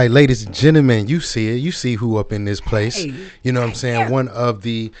Hey, ladies and gentlemen, you see it. You see who up in this place. Hey, You know what I'm saying? yeah. One of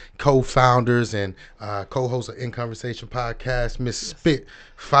the co-founders and co-hosts of In Conversation podcast, Miss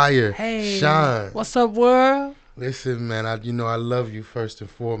Spitfire Hey, Shine. what's up, world? Listen, man, I love you first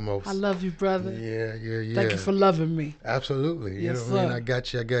and foremost. I love you, brother. Yeah. Thank you for loving me. Absolutely. You Yes, know what I mean? sir.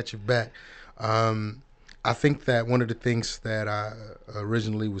 I got you back. I think that one of the things that I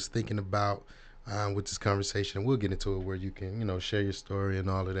originally was thinking about with this conversation, and we'll get into it where you can, share your story and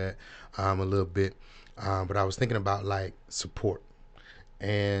all of that a little bit. But I was thinking about like support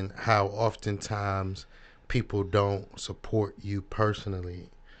and how oftentimes people don't support you personally,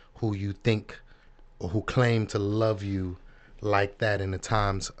 who you think or who claim to love you like that in the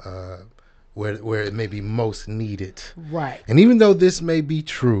times where it may be most needed. Right. And even though this may be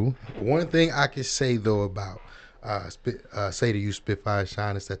true, one thing I can say though about say to you, Spitfire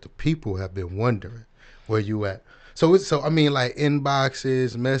Shine, is that the people have been wondering where you at. So I mean, like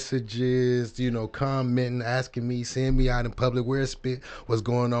inboxes, messages, commenting, asking me, seeing me out in public, where's Spit, what's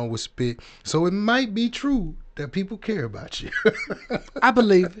going on with Spit. So it might be true that people care about you. I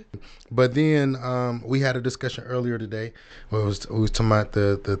believe it. But then we had a discussion earlier today where we was talking about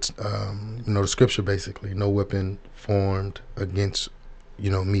the scripture basically, no weapon formed against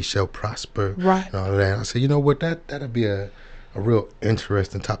me shall prosper. Right. And all of that. I said, you know what, that'd be a real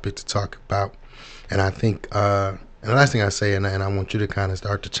interesting topic to talk about. And I think and the last thing I say, and I want you to kind of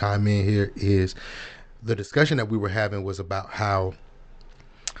start to chime in here, is the discussion that we were having was about how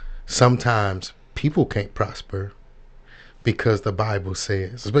sometimes people can't prosper because the Bible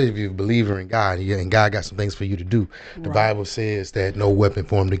says, especially if you're a believer in God, and God got some things for you to do. The Right. Bible says that no weapon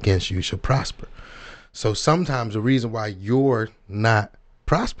formed against you shall prosper. So sometimes the reason why you're not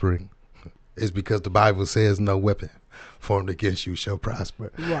prospering is because the Bible says no weapon formed against you shall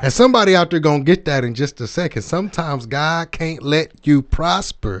prosper. Right. And somebody out there gonna get that in just a second. Sometimes God can't let you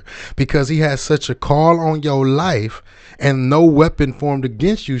prosper because he has such a call on your life, and no weapon formed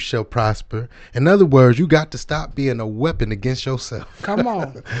against you shall prosper. In other words, you got to stop being a weapon against yourself. Come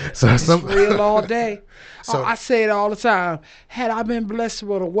on. So It's real all day. So- I say it all the time. Had I been blessed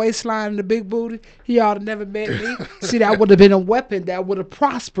with a waistline and a big booty, he ought to never met me. See, that would have been a weapon that would have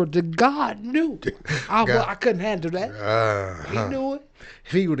prospered. The God knew. I couldn't handle that. He knew it.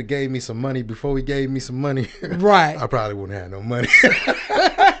 If he would have gave me some money before he gave me some money, Right. I probably wouldn't have no money.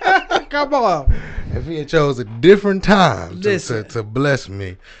 Come on. If he had chose a different time Listen. to bless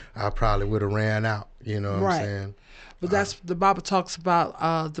me, I probably would have ran out. You know what Right. I'm saying? But that's the Bible talks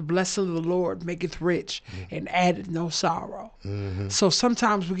about the blessing of the Lord maketh rich and addeth no sorrow. Mm-hmm. So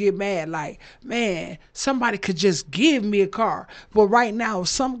sometimes we get mad, like, man, somebody could just give me a car. But right now, if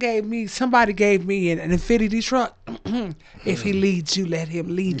somebody gave me an Infinity truck, if he leads you, let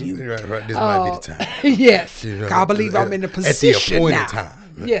him lead you. Right. This might be the time. Yes. You know, I believe I'm in a position at the appointed now. time.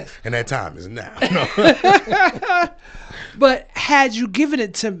 Yes. And that time is now. But had you given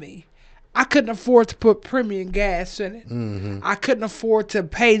it to me, I couldn't afford to put premium gas in it. Mm-hmm. I couldn't afford to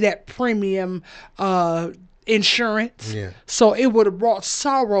pay that premium insurance. Yeah. So it would have brought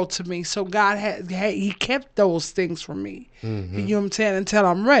sorrow to me. So God he kept those things from me. Mm-hmm. You know what I'm saying? Until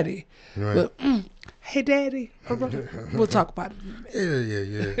I'm ready. Right. But hey, Daddy, we'll talk about it.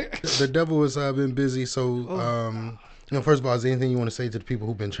 Yeah. The devil has been busy. So, first of all, is there anything you want to say to the people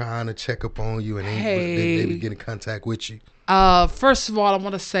who've been trying to check up on you and they get in contact with you? First of all, I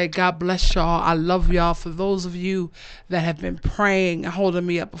want to say God bless y'all. I love y'all. For those of you that have been praying and holding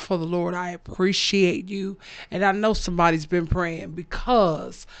me up before the Lord, I appreciate you. And I know somebody's been praying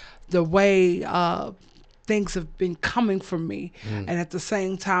because the way things have been coming from me, and at the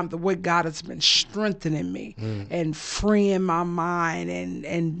same time, the way God has been strengthening me and freeing my mind,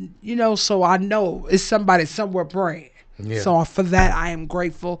 and so I know it's somebody somewhere praying. Yeah. So for that, I am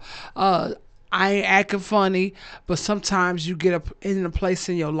grateful. I ain't acting funny, but sometimes you get in a place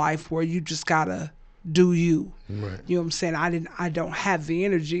in your life where you just gotta do you. Right. You know what I'm saying? I don't have the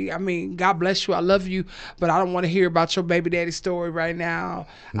energy. I mean, God bless you. I love you, but I don't want to hear about your baby daddy story right now.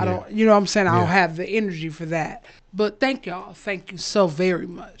 I don't, you know what I'm saying? I don't have the energy for that. But thank y'all. Thank you so very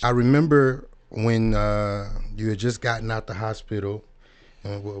much. I remember when you had just gotten out the hospital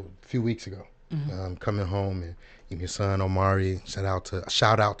a few weeks ago, coming home, and your son Omari, shout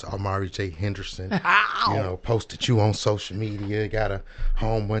out to Omari J. Henderson, posted you on social media, got a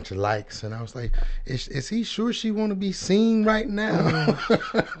whole bunch of likes, and I was like, is he sure she want to be seen right now?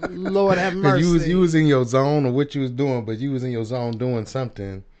 Lord have mercy. You was in your zone of what you was doing, but you was in your zone doing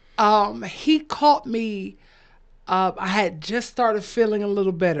something. He caught me. I had just started feeling a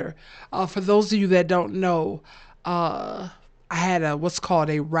little better. For those of you that don't know, I had what's called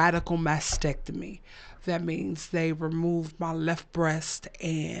a radical mastectomy. That means they removed my left breast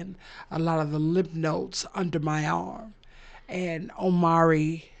and a lot of the lymph nodes under my arm. And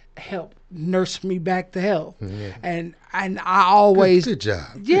Omari helped nurse me back to health. Yeah. And I always Good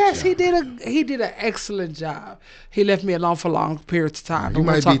job. Good yes, job. he did an excellent job. He left me alone for long periods of time. You But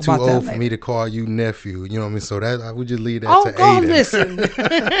we'll might be talk too about that old for later. me to call you nephew. You know what I mean? So that I would just leave that Oh, to go Aiden. listen.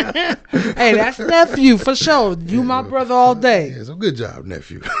 Hey, that's nephew for sure. You my brother all day. Yeah, so good job,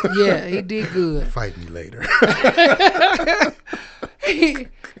 nephew. Yeah, he did good. Fight me later. He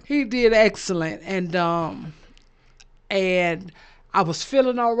did excellent, and I was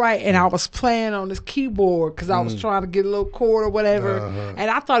feeling all right, and I was playing on his keyboard because I was trying to get a little chord or whatever,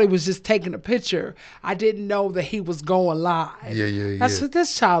 and I thought he was just taking a picture. I didn't know that he was going live. Yeah. That's what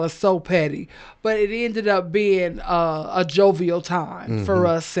this child is so petty, but it ended up being a jovial time for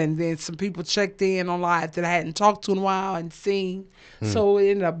us, and then some people checked in on live that I hadn't talked to in a while and seen, so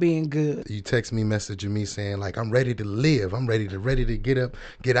it ended up being good. You text me, messaging me saying like, I'm ready to live. I'm ready to get up,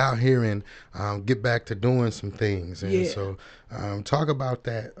 get out here, and get back to doing some things. And so talk about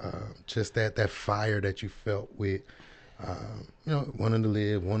that, just that fire that you felt with, wanting to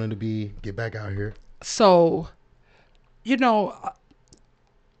live, wanting to get back out here. So,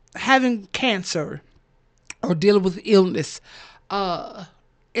 having cancer or dealing with illness,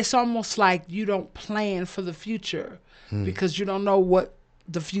 it's almost like you don't plan for the future because you don't know what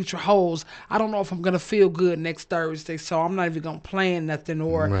the future holds. I don't know if I'm going to feel good next Thursday, so I'm not even going to plan nothing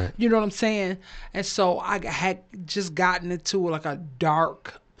or, you know what I'm saying? And so I had just gotten into like a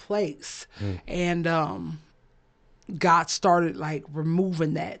dark place and God started like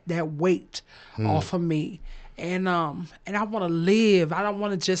removing that weight off of me. And I want to live. I don't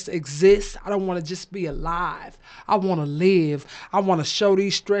want to just exist. I don't want to just be alive. I want to live. I want to show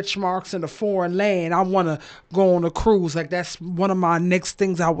these stretch marks in a foreign land. I want to go on a cruise. Like that's one of my next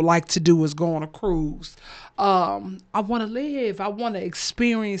things I would like to do is go on a cruise. I want to live. I want to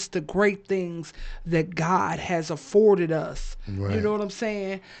experience the great things that God has afforded us. Right. You know what I'm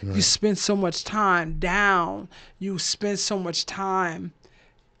saying? Right. You spend so much time down. You spend so much time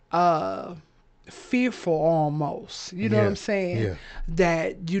fearful almost, you know what I'm saying,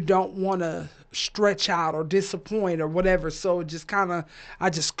 that you don't want to stretch out or disappoint or whatever, so I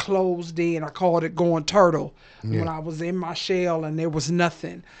just closed in. I called it going turtle when I was in my shell and there was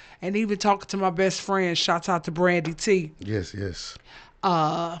nothing. And even talking to my best friend, shouts out to Brandy T. Yes.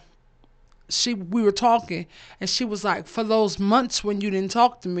 We were talking and she was like, for those months when you didn't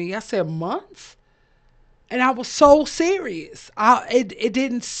talk to me. I said, months? And I was so serious. It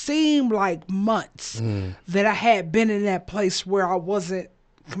didn't seem like months that I had been in that place where I wasn't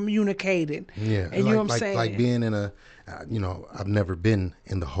communicating. Yeah. And you know what I'm saying? Like being in a, I've never been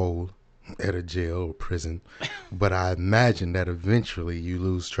in the hole at a jail or prison, but I imagine that eventually you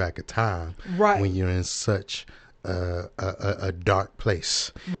lose track of time when you're in such a dark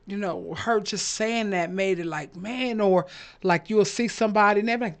place. Her just saying that made it like, man, or like you'll see somebody and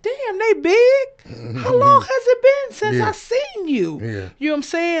they're like, damn, they big. How long has it been since I seen you? Yeah. You know what I'm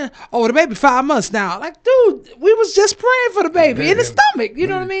saying? Oh, the baby 5 months now. Like, dude, we was just praying for the baby in the stomach. You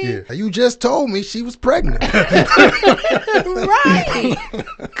know what I mean? Yeah. You just told me she was pregnant. Right.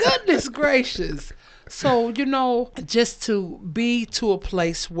 Goodness gracious. So, just to be to a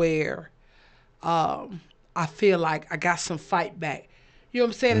place where I feel like I got some fight back. You know what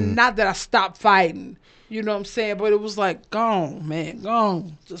I'm saying? Not that I stopped fighting. You know what I'm saying? But it was like, gone, man,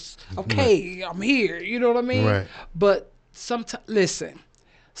 gone. Just, okay, I'm here. You know what I mean? Right. But sometimes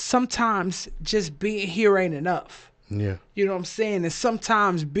just being here ain't enough. Yeah. You know what I'm saying? And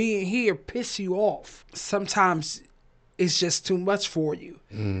sometimes being here piss you off. Sometimes it's just too much for you.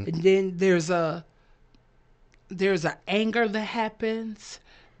 And then there's a anger that happens.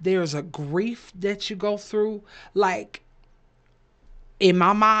 There's a grief that you go through. Like, in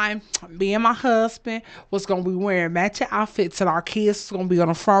my mind, me and my husband was going to be wearing matching outfits and our kids was going to be on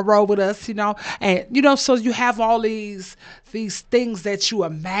the front row with us, And, so you have all these things that you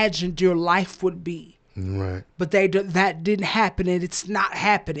imagined your life would be. Right. But that didn't happen and it's not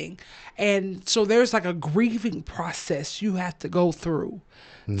happening. And so there's like a grieving process you have to go through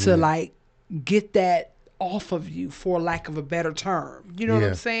to like get that off of you, for lack of a better term. You know what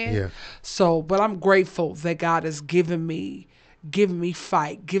I'm saying? Yeah. So, but I'm grateful that God has given me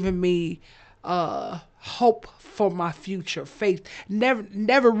fight, given me hope for my future, faith.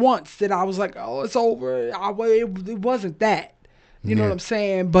 Never once that I was like, oh, it's over. It wasn't that. You know what I'm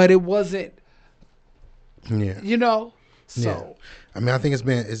saying? But it wasn't. Yeah. So. Yeah. I mean, I think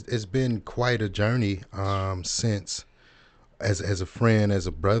it's been quite a journey since. As a friend, as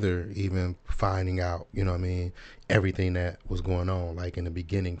a brother, even finding out, everything that was going on, like in the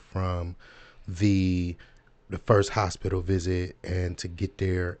beginning, from the first hospital visit and to get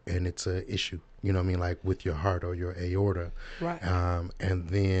there and it's a issue, you know what I mean, like with your heart or your aorta. Right. And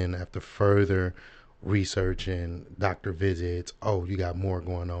then after further research and doctor visits, oh, you got more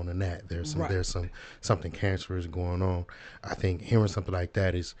going on than that. Right. There's something cancerous going on. I think hearing something like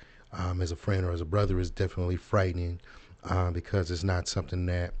that is, as a friend or as a brother, is definitely frightening, because it's not something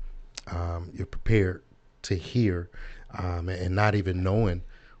that you're prepared to hear, and not even knowing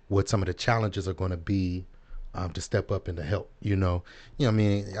what some of the challenges are going to be, to step up and to help, I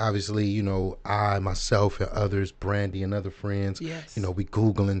mean, obviously, I myself and others, Brandy and other friends, Yes. we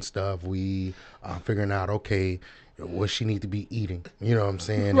Googling stuff, we figuring out, okay, what she need to be eating, you know what I'm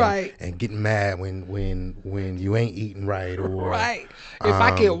saying? Right. And getting mad when you ain't eating right, or Right. If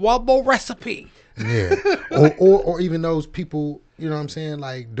I get one more recipe. yeah, or even those people, you know what I'm saying,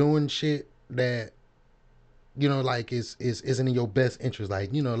 like doing shit that, like isn't in your best interest. Like,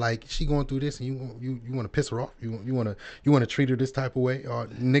 like she going through this and you want to piss her off. You want to treat her this type of way, or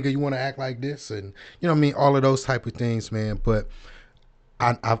nigga, you want to act like this, and you know what I mean, all of those type of things, man. But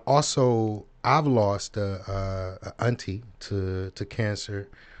I've lost a auntie to cancer,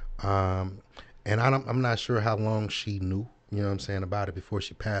 and I'm not sure how long she knew, you know what I'm saying, about it before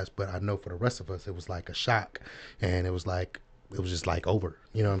she passed. But I know for the rest of us, it was like a shock, and it was just like over,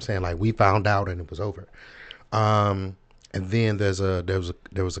 you know what I'm saying? Like we found out and it was over. And then there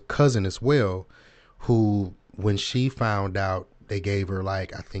was a cousin as well, who when she found out, they gave her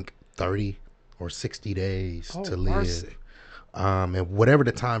like I think 30 or 60 days to live. Mercy. And whatever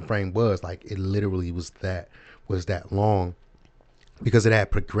the time frame was, like it literally was that long, because it had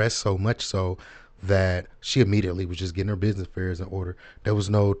progressed so much so that she immediately was just getting her business affairs in order. There was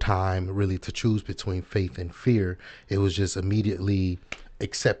no time really to choose between faith and fear. It was just immediately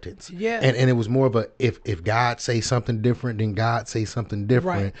acceptance. Yeah. And it was more of a, if God say something different, then God say something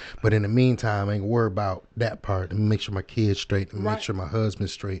different. Right. But in the meantime, I ain't worry about that part. Let me make sure my kids straight, and Right. make sure my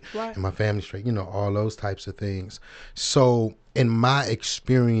husband's straight, Right. and my family straight, all those types of things. So in my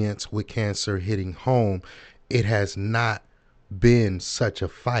experience with cancer hitting home, it has not been such a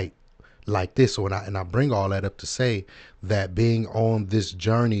fight like this. So and I bring all that up to say that being on this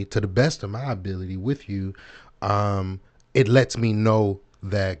journey to the best of my ability with you, it lets me know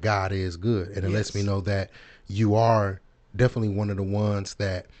that God is good, and it lets me know that you are definitely one of the ones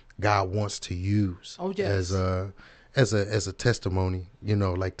that God wants to use. Oh, yes. as a testimony,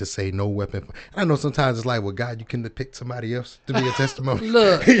 like to say no weapon. I know sometimes it's like, well, God, you couldn't have picked somebody else to be a testimony.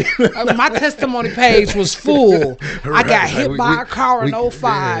 Look, my testimony page was full. I got hit by a car in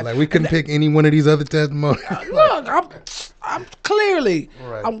 05. Yeah, like we couldn't pick any one of these other testimonies. Look, I'm clearly,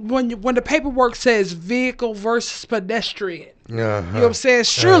 Right. when the paperwork says vehicle versus pedestrian, Uh-huh. you know what I'm saying?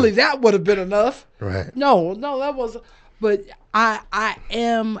 Surely that would have been enough. Right. No, that wasn't. But I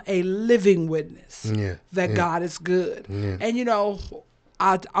am a living witness that God is good. Yeah. And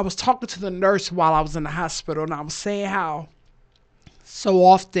I was talking to the nurse while I was in the hospital, and I was saying how so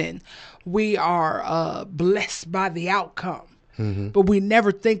often we are blessed by the outcome. Mm-hmm. But we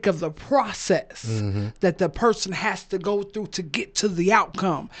never think of the process that the person has to go through to get to the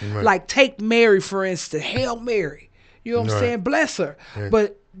outcome. Right. Like take Mary, for instance, Hail Mary. You know what I'm saying? Bless her. Yeah.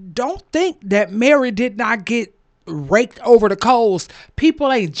 But don't think that Mary did not get raked over the coals.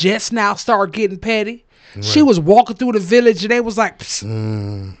 People ain't just now start getting petty. Right. She was walking through the village and they was like,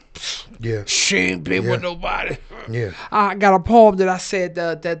 Yeah. she ain't been with nobody. Yeah. I got a poem that I said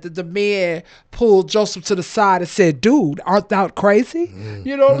that the man pulled Joseph to the side and said, dude, art thou crazy?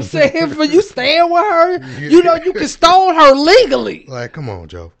 You know what I'm saying? For you staying with her, you can stone her legally. Like, come on,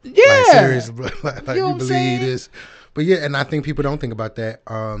 Joe. Yeah. Like, seriously, like You know you what I'm believe saying? this. But yeah, and I think people don't think about that.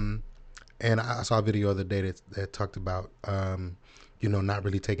 And I saw a video the other day that talked about, not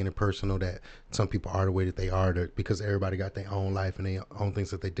really taking it personal that some people are the way that they are, because everybody got their own life and their own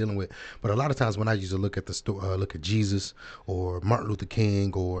things that they're dealing with. But a lot of times when I used to look at look at Jesus or Martin Luther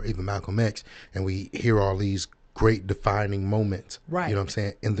King or even Malcolm X, and we hear all these great defining moments, Right. you know what I'm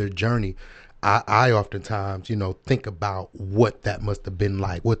saying, in their journey, I oftentimes, think about what that must have been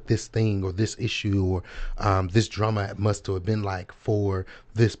like, what this thing or this issue or this drama must have been like for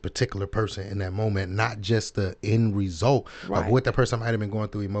this particular person in that moment, not just the end result Right. of what that person might have been going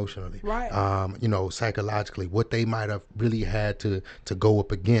through emotionally, Right. Psychologically, what they might have really had to go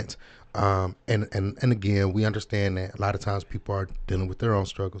up against. And again, we understand that a lot of times people are dealing with their own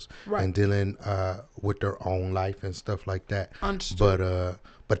struggles, Right. and dealing with their own life and stuff like that. Understood.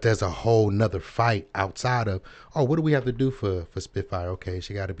 But there's a whole nother fight outside of, what do we have to do for Spitfire? Okay,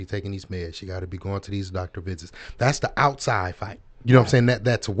 she got to be taking these meds. She got to be going to these doctor visits. That's the outside fight. You know what I'm saying?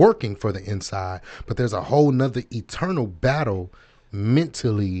 That's working for the inside. But there's a whole nother eternal battle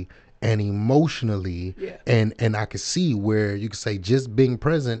mentally and emotionally, Yeah. and I could see where you could say just being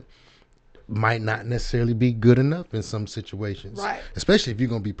present might not necessarily be good enough in some situations, Right. especially if you're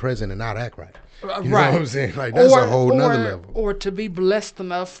gonna be present and not act right. You know what Right. I'm saying? Like that's a whole nother Or level. or to be blessed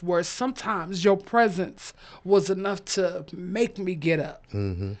enough where sometimes your presence was enough to make me get up.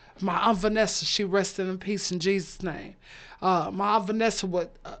 Mm-hmm. My Aunt Vanessa, she rested in peace in Jesus' name. My Aunt Vanessa would,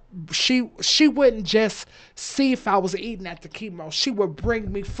 she wouldn't just see if I was eating at the chemo. She would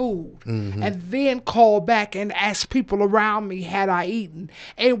bring me food, Mm-hmm. and then call back and ask people around me had I eaten,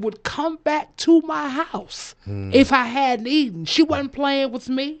 and would come back to my house if I hadn't eaten. She wasn't playing with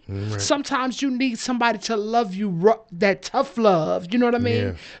me. Right. Sometimes you need somebody to love you, that tough love. You know what I Yeah.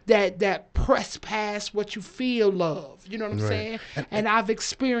 mean? That press past what you feel love. You know what I'm Right. saying? And I've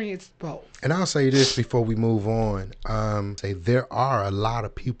experienced both. And I'll say this before we move on. Say there are a lot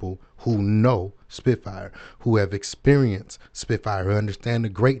of people who know Spitfire, who have experienced Spitfire, who understand the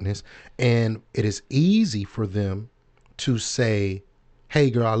greatness, and it is easy for them to say, "Hey,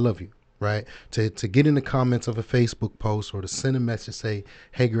 girl, I love you." Right? To get in the comments of a Facebook post or to send a message, say,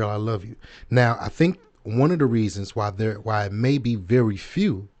 "Hey, girl, I love you." Now, I think one of the reasons why it may be very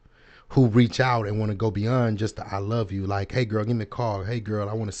few who reach out and want to go beyond just the "I love you," like, "Hey girl, give me a call. Hey girl,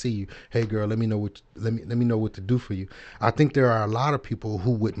 I want to see you. Hey girl, let me know what to do for you." I think there are a lot of people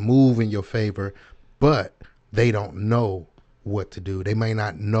who would move in your favor, but they don't know what to do. They may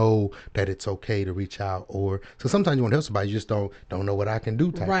not know that it's okay to reach out, or so sometimes you want to help somebody, you just don't know what I can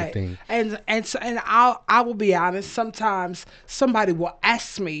do type of Right. thing. And I will be honest, sometimes somebody will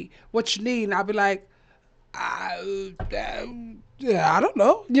ask me what you need and I'll be like, yeah, I don't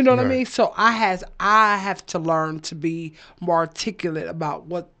know. You know what I Right. mean? So I have to learn to be more articulate about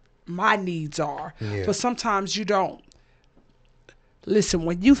what my needs are. Yeah. But sometimes you don't. Listen,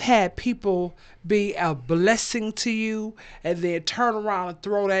 when you've had people be a blessing to you and then turn around and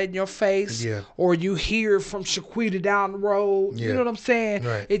throw that in your face, Yeah. or you hear from Shaquita down the road, you Yeah. know what I'm saying?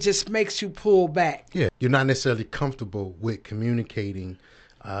 Right. It just makes you pull back. Yeah, you're not necessarily comfortable with communicating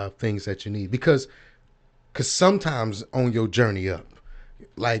things that you need because sometimes on your journey up,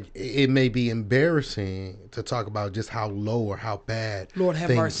 like it may be embarrassing to talk about just how low or how bad Lord have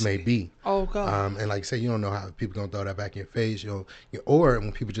things mercy. may be. Oh, God. And like I say, you don't know how people gonna throw that back in your face, or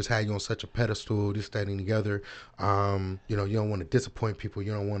when people just have you on such a pedestal, just standing together. You don't want to disappoint people.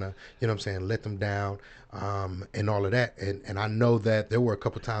 You don't want to, what I'm saying, let them down, and all of that. And I know that there were a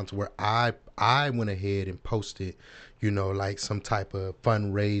couple times where I went ahead and posted, like some type of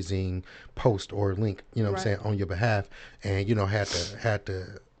fundraising post or link, what I'm Right. saying, on your behalf, and had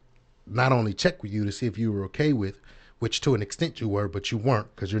to not only check with you to see if you were okay with, which to an extent you were, but you weren't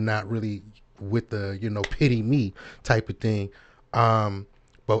because you're not really with the pity me type of thing.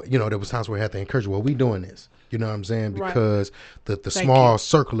 But there was times where I had to encourage you. Well, we doing this. You know what I'm saying? Right. Because the Thank small you.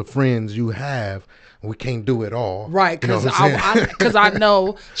 circle of friends you have, we can't do it all. Right, You know because what I'm saying? because I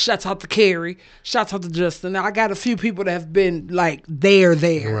know. Shouts out to Carrie. Shouts out to Justin. I got a few people that have been like there,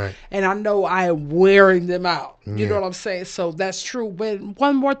 Right. and I know I am wearing them out. You Yeah. know what I'm saying? So that's true. But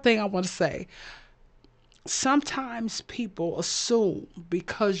one more thing I want to say: sometimes people assume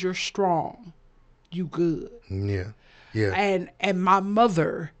because you're strong, you good. Yeah. Yeah. And my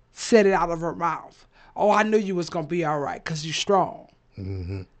mother said it out of her mouth. Oh, I knew you was gonna be all right because you strong.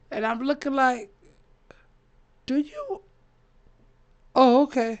 Mm-hmm. And I'm looking like, do you? Oh,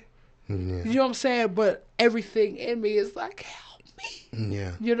 okay. Yeah. You know what I'm saying? But everything in me is like, help me.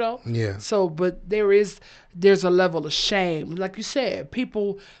 Yeah. You know? Yeah. So, but there's a level of shame. Like you said,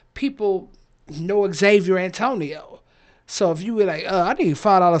 people know Xavier Antonio. So if you were like, I need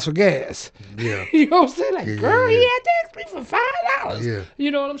 $5 for gas. Yeah. You know what I'm saying? Like, Yeah, girl, yeah, he yeah. had to ask me for $5. Yeah.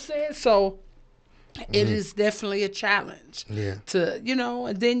 You know what I'm saying? So it is definitely a challenge. Yeah. To,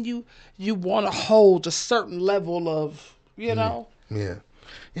 and then you want to hold a certain level of, Yeah.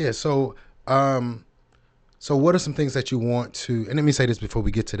 Yeah. So what are some things that you want to, and let me say this before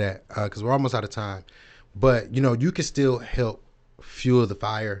we get to that, because we're almost out of time, but you can still help fuel the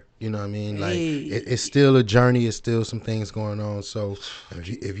fire. You know what I mean? Like Hey. it's still a journey. It's still some things going on. So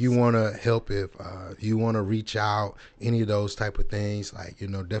if you want to help, if you want to reach out, any of those type of things, like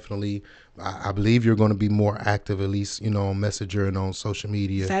definitely, I believe you're going to be more active, at least on Messenger and on social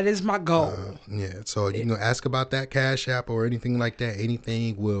media. That is my goal. Yeah, so you can ask about that Cash App or anything like that.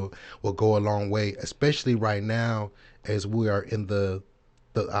 Anything will go a long way, especially right now as we are in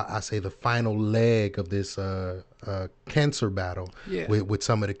I say the final leg of this cancer battle Yeah. with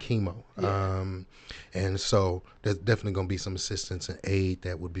some of the chemo. Yeah. And so there's definitely going to be some assistance and aid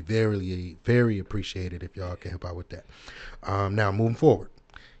that would be very, very appreciated if y'all can help out with that. Now moving forward,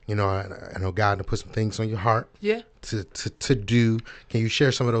 I know God to put some things on your heart Yeah. to do. Can you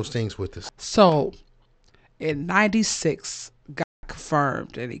share some of those things with us? So in '96, God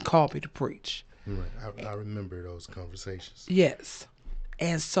confirmed and he called me to preach. Right. I remember those conversations. Yes.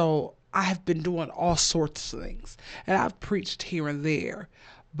 And so I have been doing all sorts of things. And I've preached here and there,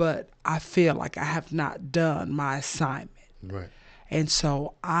 but I feel like I have not done my assignment. Right. And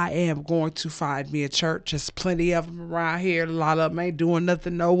so I am going to find me a church. There's plenty of them around here. A lot of them ain't doing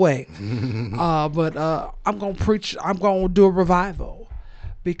nothing, no way. But I'm going to preach. I'm going to do a revival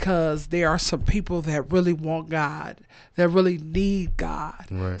because there are some people that really want God, that really need God.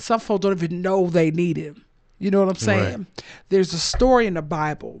 Right. Some folks don't even know they need him. You know what I'm saying? Right. There's a story in the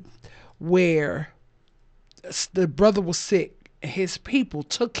Bible where the brother was sick and his people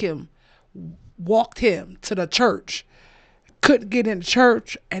took him, walked him to the church, couldn't get in the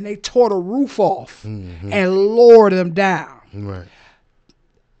church, and they tore the roof off and lowered him down. Right.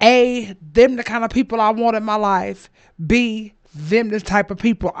 A, them the kind of people I want in my life. B, them the type of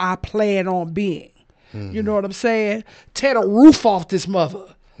people I plan on being. You know what I'm saying? Tear the roof off this mother.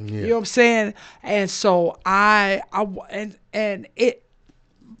 Yeah. You know what I'm saying? And so I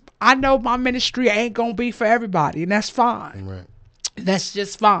know my ministry ain't gonna be for everybody, and that's fine. Right. That's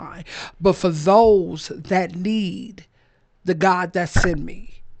just fine. But for those that need the God that's in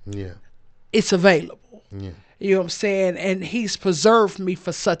me, Yeah. it's available. Yeah. You know what I'm saying? And he's preserved me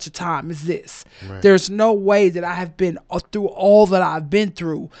for such a time as this. Right. There's no way that I have been through all that I've been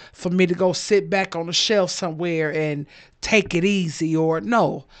through for me to go sit back on the shelf somewhere and take it easy, or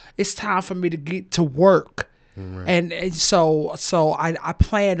no. It's time for me to get to work. Right. And so I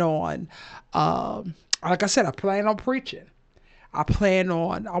plan on, like I said, I plan on preaching. I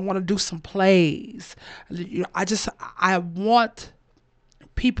want to do some plays. I want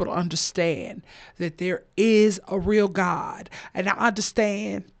people to understand that there is a real God. And I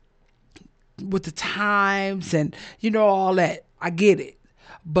understand with the times and, all that. I get it.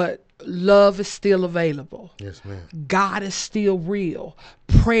 But love is still available. Yes, ma'am. God is still real.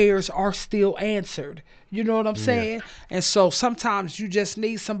 Prayers are still answered. You know what I'm saying? Yeah. And so sometimes you just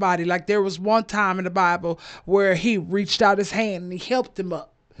need somebody. Like there was one time in the Bible where he reached out his hand and he helped him up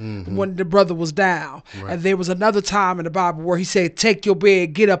when the brother was down. Right. And there was another time in the Bible where he said, take your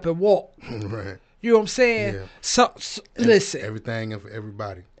bed, get up and walk. Right. You know what I'm saying? Yeah. So listen. Everything and for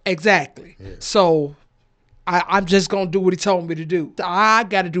everybody. Exactly. Yeah. So I'm just going to do what he told me to do. I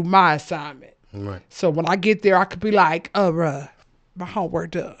got to do my assignment. Right. So when I get there, I could be like, my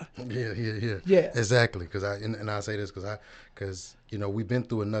homework done. Yeah. Exactly. Because I say this because we've been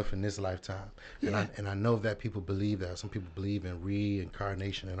through enough in this lifetime, and I know that people believe that. Some people believe in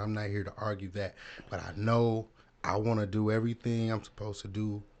reincarnation, and I'm not here to argue that. But I know I want to do everything I'm supposed to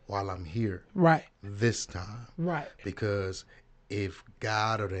do while I'm here. Right. This time. Right. Because if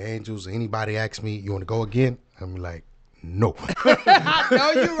God or the angels or anybody asks me, you want to go again? I'm like, no.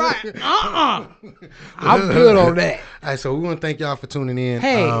 No, you're right. I'm good on that. All right, so we want to thank y'all for tuning in.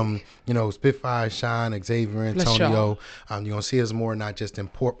 Hey. Spitfire Shine, Xzavier, Antonio. You're gonna see us more, not just in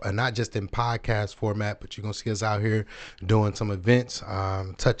podcast format, but you're gonna see us out here doing some events,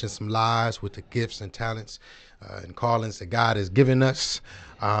 touching some lives with the gifts and talents and callings that God has given us.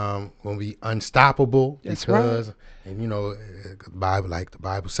 Gonna be unstoppable. That's because right. And the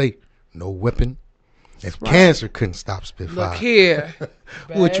Bible say, no weapon. If cancer couldn't stop Spitfire, look here,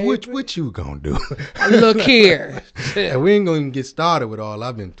 what you gonna do? Look here, and we ain't gonna even get started with all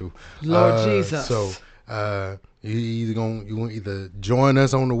I've been through. Lord Jesus. So you gonna either join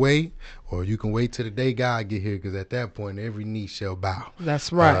us on the way, or you can wait till the day God get here, because at that point every knee shall bow.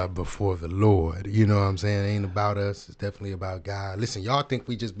 That's right. Before the Lord. You know what I'm saying? It ain't about us. It's definitely about God. Listen, y'all think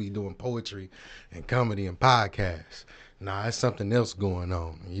we just be doing poetry and comedy and podcasts? Nah, it's something else going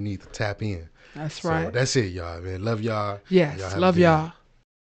on. You need to tap in. That's right. So that's it, y'all, man. Love y'all. Yes, love y'all.